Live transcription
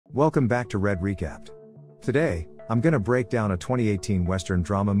Welcome back to Red Recapped. Today, I'm gonna break down a 2018 Western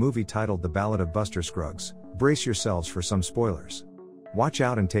drama movie titled The Ballad of Buster Scruggs. Brace yourselves for some spoilers. Watch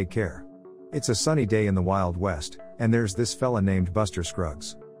out and take care. It's a sunny day in the Wild West, and there's this fella named Buster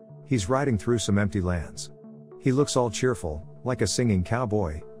Scruggs. He's riding through some empty lands. He looks all cheerful, like a singing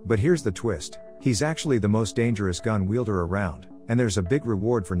cowboy, but here's the twist, he's actually the most dangerous gun wielder around, and there's a big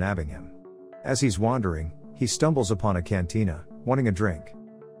reward for nabbing him. As he's wandering, he stumbles upon a cantina, wanting a drink.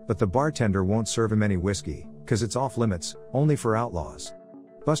 But the bartender won't serve him any whiskey, cause it's off limits, only for outlaws.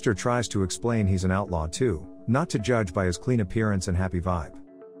 Buster tries to explain he's an outlaw too, not to judge by his clean appearance and happy vibe.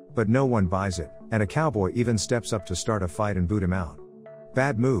 But no one buys it, and a cowboy even steps up to start a fight and boot him out.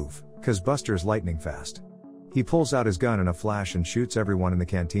 Bad move, cause Buster's lightning fast. He pulls out his gun in a flash and shoots everyone in the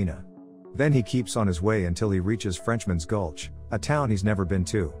cantina. Then he keeps on his way until he reaches Frenchman's Gulch, a town he's never been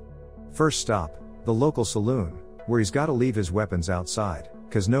to. First stop, the local saloon, where he's gotta leave his weapons outside,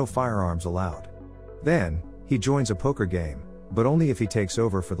 cause no firearms allowed. Then, he joins a poker game, but only if he takes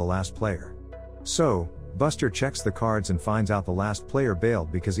over for the last player. So, Buster checks the cards and finds out the last player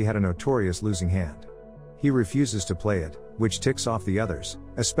bailed because he had a notorious losing hand. He refuses to play it, which ticks off the others,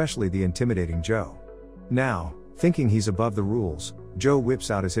 especially the intimidating Joe. Now, thinking he's above the rules, Joe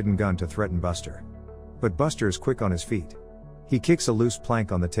whips out his hidden gun to threaten Buster. But Buster is quick on his feet. He kicks a loose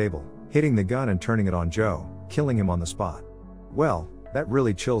plank on the table, hitting the gun and turning it on Joe, killing him on the spot. Well, that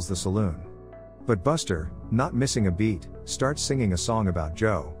really chills the saloon. But Buster, not missing a beat, starts singing a song about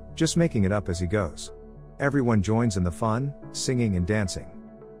Joe, just making it up as he goes. Everyone joins in the fun, singing and dancing.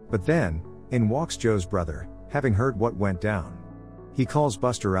 But then, in walks Joe's brother, having heard what went down. He calls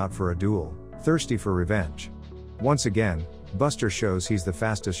Buster out for a duel, thirsty for revenge. Once again, Buster shows he's the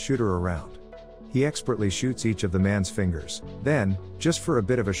fastest shooter around. He expertly shoots each of the man's fingers, then, just for a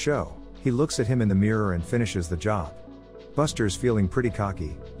bit of a show, he looks at him in the mirror and finishes the job. Buster's feeling pretty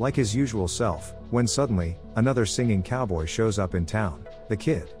cocky, like his usual self, when suddenly, another singing cowboy shows up in town, the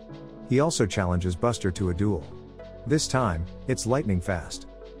Kid. He also challenges Buster to a duel. This time, it's lightning fast.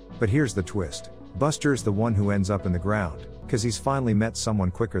 But here's the twist, Buster's the one who ends up in the ground, cause he's finally met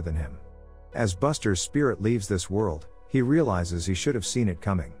someone quicker than him. As Buster's spirit leaves this world, he realizes he should have seen it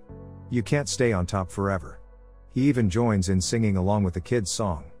coming. You can't stay on top forever. He even joins in singing along with the Kid's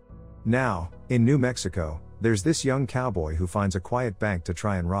song. Now, in New Mexico, there's this young cowboy who finds a quiet bank to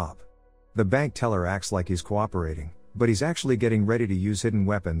try and rob. The bank teller acts like he's cooperating, but he's actually getting ready to use hidden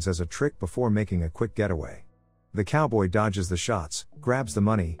weapons as a trick before making a quick getaway. The cowboy dodges the shots, grabs the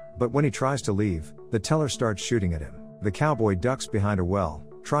money, but when he tries to leave, the teller starts shooting at him. The cowboy ducks behind a well,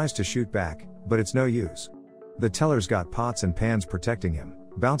 tries to shoot back, but it's no use. The teller's got pots and pans protecting him,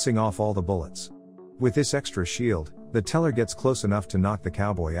 bouncing off all the bullets. With this extra shield, the teller gets close enough to knock the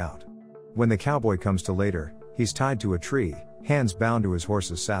cowboy out. When the cowboy comes to later, he's tied to a tree, hands bound to his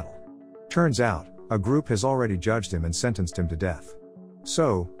horse's saddle. Turns out, a group has already judged him and sentenced him to death.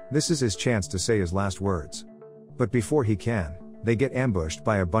 So, this is his chance to say his last words. But before he can, they get ambushed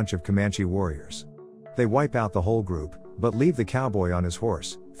by a bunch of Comanche warriors. They wipe out the whole group, but leave the cowboy on his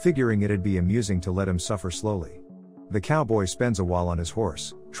horse, figuring it'd be amusing to let him suffer slowly. The cowboy spends a while on his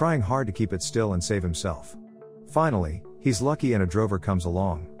horse, trying hard to keep it still and save himself. Finally, he's lucky and a drover comes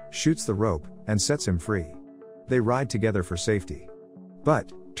along, shoots the rope, and sets him free. They ride together for safety.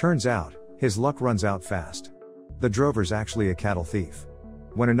 But, turns out, his luck runs out fast. The drover's actually a cattle thief.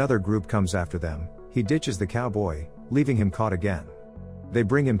 When another group comes after them, he ditches the cowboy, leaving him caught again. They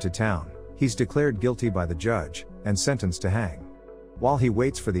bring him to town, he's declared guilty by the judge, and sentenced to hang. While he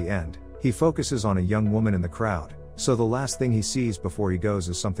waits for the end, he focuses on a young woman in the crowd, so the last thing he sees before he goes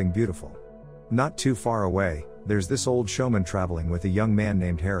is something beautiful. Not too far away, there's this old showman traveling with a young man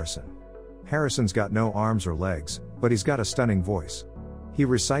named Harrison. Harrison's got no arms or legs, but he's got a stunning voice. He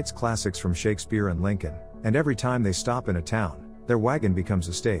recites classics from Shakespeare and Lincoln, and every time they stop in a town, their wagon becomes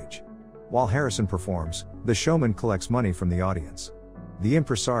a stage. While Harrison performs, the showman collects money from the audience. The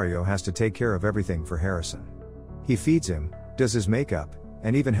impresario has to take care of everything for Harrison. He feeds him, does his makeup,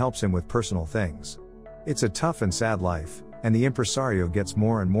 and even helps him with personal things. It's a tough and sad life, and the impresario gets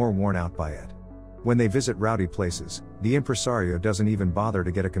more and more worn out by it. When they visit rowdy places, the impresario doesn't even bother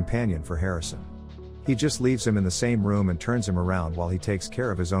to get a companion for Harrison. He just leaves him in the same room and turns him around while he takes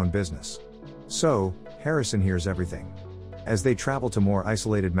care of his own business. So, Harrison hears everything. As they travel to more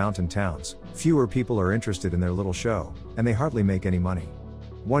isolated mountain towns, fewer people are interested in their little show, and they hardly make any money.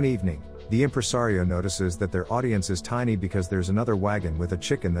 One evening, the impresario notices that their audience is tiny because there's another wagon with a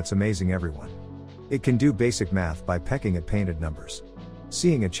chicken that's amazing everyone. It can do basic math by pecking at painted numbers.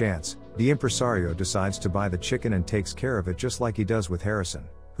 Seeing a chance, the impresario decides to buy the chicken and takes care of it just like he does with Harrison,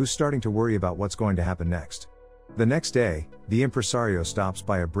 who's starting to worry about what's going to happen next. The next day, the impresario stops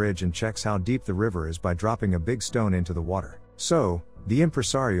by a bridge and checks how deep the river is by dropping a big stone into the water. So, the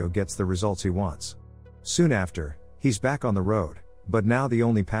impresario gets the results he wants. Soon after, he's back on the road, but now the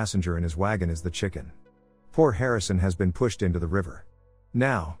only passenger in his wagon is the chicken. Poor Harrison has been pushed into the river.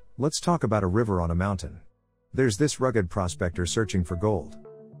 Now, let's talk about a river on a mountain. There's this rugged prospector searching for gold.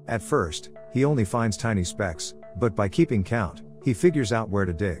 At first, he only finds tiny specks, but by keeping count, he figures out where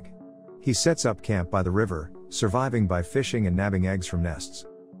to dig. He sets up camp by the river, surviving by fishing and nabbing eggs from nests.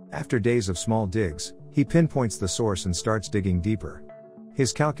 After days of small digs, he pinpoints the source and starts digging deeper.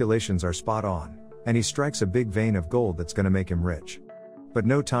 His calculations are spot on, and he strikes a big vein of gold that's gonna make him rich. But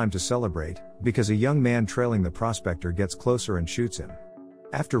no time to celebrate, because a young man trailing the prospector gets closer and shoots him.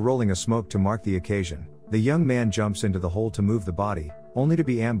 After rolling a smoke to mark the occasion, the young man jumps into the hole to move the body, only to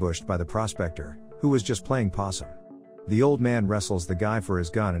be ambushed by the prospector, who was just playing possum. The old man wrestles the guy for his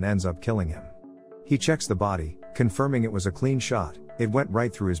gun and ends up killing him. He checks the body, confirming it was a clean shot. It went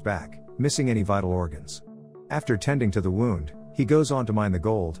right through his back, missing any vital organs. After tending to the wound, he goes on to mine the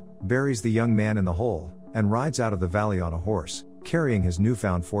gold, buries the young man in the hole, and rides out of the valley on a horse, carrying his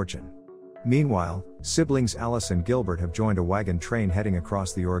newfound fortune. Meanwhile, siblings Alice and Gilbert have joined a wagon train heading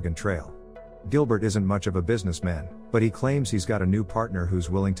across the Oregon Trail. Gilbert isn't much of a businessman, but he claims he's got a new partner who's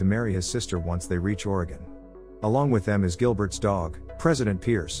willing to marry his sister once they reach Oregon. Along with them is Gilbert's dog, President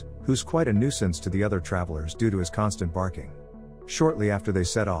Pierce, who's quite a nuisance to the other travelers due to his constant barking. Shortly after they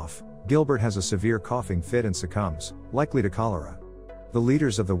set off, Gilbert has a severe coughing fit and succumbs, likely to cholera. The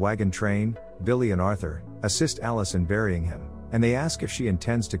leaders of the wagon train, Billy and Arthur, assist Alice in burying him, and they ask if she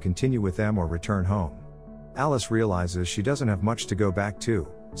intends to continue with them or return home. Alice realizes she doesn't have much to go back to,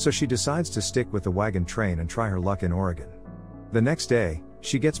 so she decides to stick with the wagon train and try her luck in Oregon. The next day,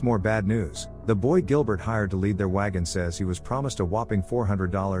 she gets more bad news. The boy Gilbert hired to lead their wagon says he was promised a whopping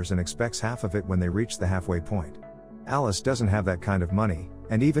 $400 and expects half of it when they reach the halfway point. Alice doesn't have that kind of money,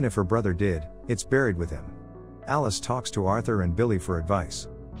 and even if her brother did, it's buried with him. Alice talks to Arthur and Billy for advice.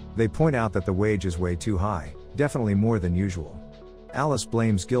 They point out that the wage is way too high, definitely more than usual. Alice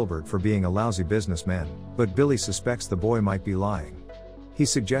blames Gilbert for being a lousy businessman, but Billy suspects the boy might be lying. He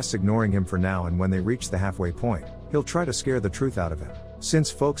suggests ignoring him for now, and when they reach the halfway point, he'll try to scare the truth out of him.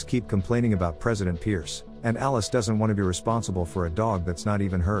 Since folks keep complaining about President Pierce, and Alice doesn't want to be responsible for a dog that's not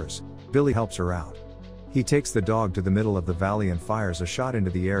even hers, Billy helps her out. He takes the dog to the middle of the valley and fires a shot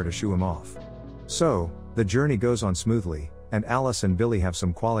into the air to shoo him off. So, the journey goes on smoothly, and Alice and Billy have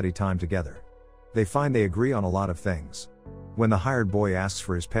some quality time together. They find they agree on a lot of things. When the hired boy asks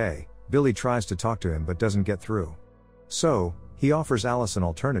for his pay, Billy tries to talk to him but doesn't get through. So, he offers Alice an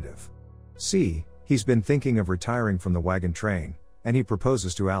alternative. See, he's been thinking of retiring from the wagon train, and he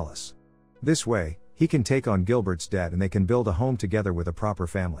proposes to Alice. This way, he can take on Gilbert's debt and they can build a home together with a proper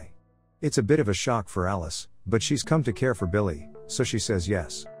family. It's a bit of a shock for Alice, but she's come to care for Billy, so she says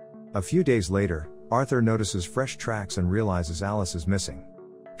yes. A few days later, Arthur notices fresh tracks and realizes Alice is missing.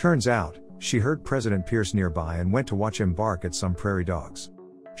 Turns out, she heard President Pierce nearby and went to watch him bark at some prairie dogs.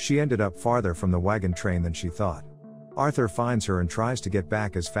 She ended up farther from the wagon train than she thought. Arthur finds her and tries to get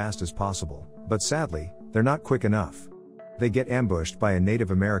back as fast as possible, but sadly, they're not quick enough. They get ambushed by a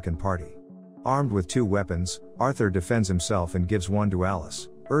Native American party. Armed with 2 weapons, Arthur defends himself and gives one to Alice,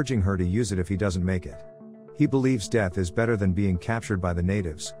 urging her to use it if he doesn't make it. He believes death is better than being captured by the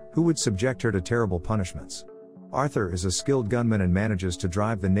natives, who would subject her to terrible punishments. Arthur is a skilled gunman and manages to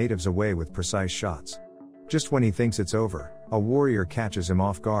drive the natives away with precise shots. Just when he thinks it's over, a warrior catches him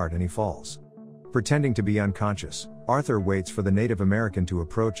off guard and he falls. Pretending to be unconscious, Arthur waits for the Native American to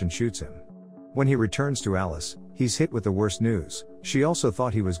approach and shoots him. When he returns to Alice, he's hit with the worst news. She also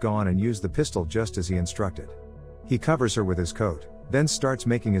thought he was gone and used the pistol just as he instructed. He covers her with his coat, then starts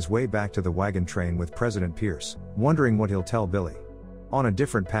making his way back to the wagon train with President Pierce, wondering what he'll tell Billy. On a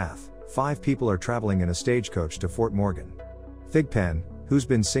different path, 5 people are traveling in a stagecoach to Fort Morgan. Thigpen, who's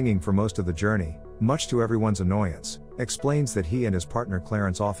been singing for most of the journey, much to everyone's annoyance, explains that he and his partner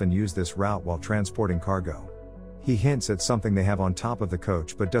Clarence often use this route while transporting cargo. He hints at something they have on top of the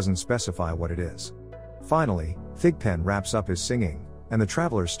coach but doesn't specify what it is. Finally, Thigpen wraps up his singing, and the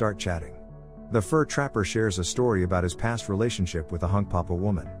travelers start chatting. The fur trapper shares a story about his past relationship with a Hunkpapa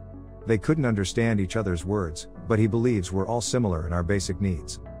woman. They couldn't understand each other's words, but he believes we're all similar in our basic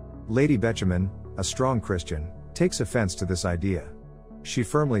needs. Lady Betjeman, a strong Christian, takes offense to this idea. She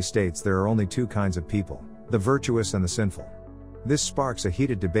firmly states there are only 2 kinds of people, the virtuous and the sinful. This sparks a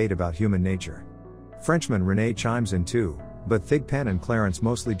heated debate about human nature. Frenchman René chimes in too, but Thigpen and Clarence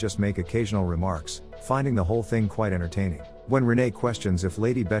mostly just make occasional remarks, finding the whole thing quite entertaining. When René questions if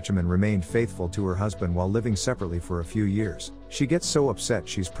Lady Betjeman remained faithful to her husband while living separately for a few years, she gets so upset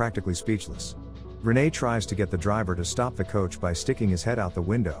she's practically speechless. Renee tries to get the driver to stop the coach by sticking his head out the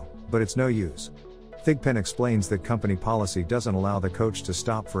window, but it's no use. Thigpen explains that company policy doesn't allow the coach to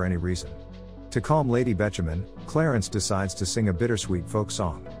stop for any reason. To calm Lady Betjeman, Clarence decides to sing a bittersweet folk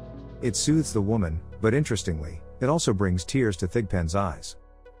song. It soothes the woman, but interestingly, it also brings tears to Thigpen's eyes.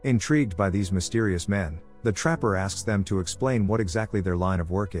 Intrigued by these mysterious men, the trapper asks them to explain what exactly their line of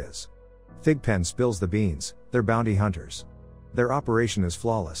work is. Thigpen spills the beans: they're bounty hunters. Their operation is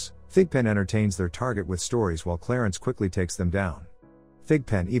flawless. Thigpen entertains their target with stories while Clarence quickly takes them down.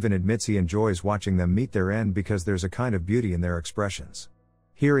 Thigpen even admits he enjoys watching them meet their end because there's a kind of beauty in their expressions.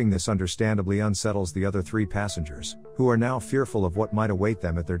 Hearing this understandably unsettles the other 3 passengers, who are now fearful of what might await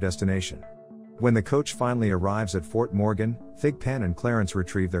them at their destination. When the coach finally arrives at Fort Morgan, Thigpen and Clarence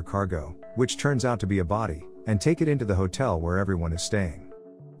retrieve their cargo, which turns out to be a body, and take it into the hotel where everyone is staying.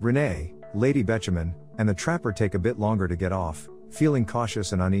 Renee, Lady Betjeman, and the trapper take a bit longer to get off, feeling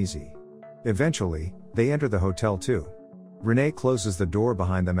cautious and uneasy. Eventually, they enter the hotel too. Renee closes the door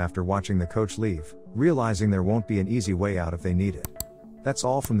behind them after watching the coach leave, realizing there won't be an easy way out if they need it. That's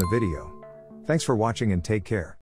all from the video. Thanks for watching and take care.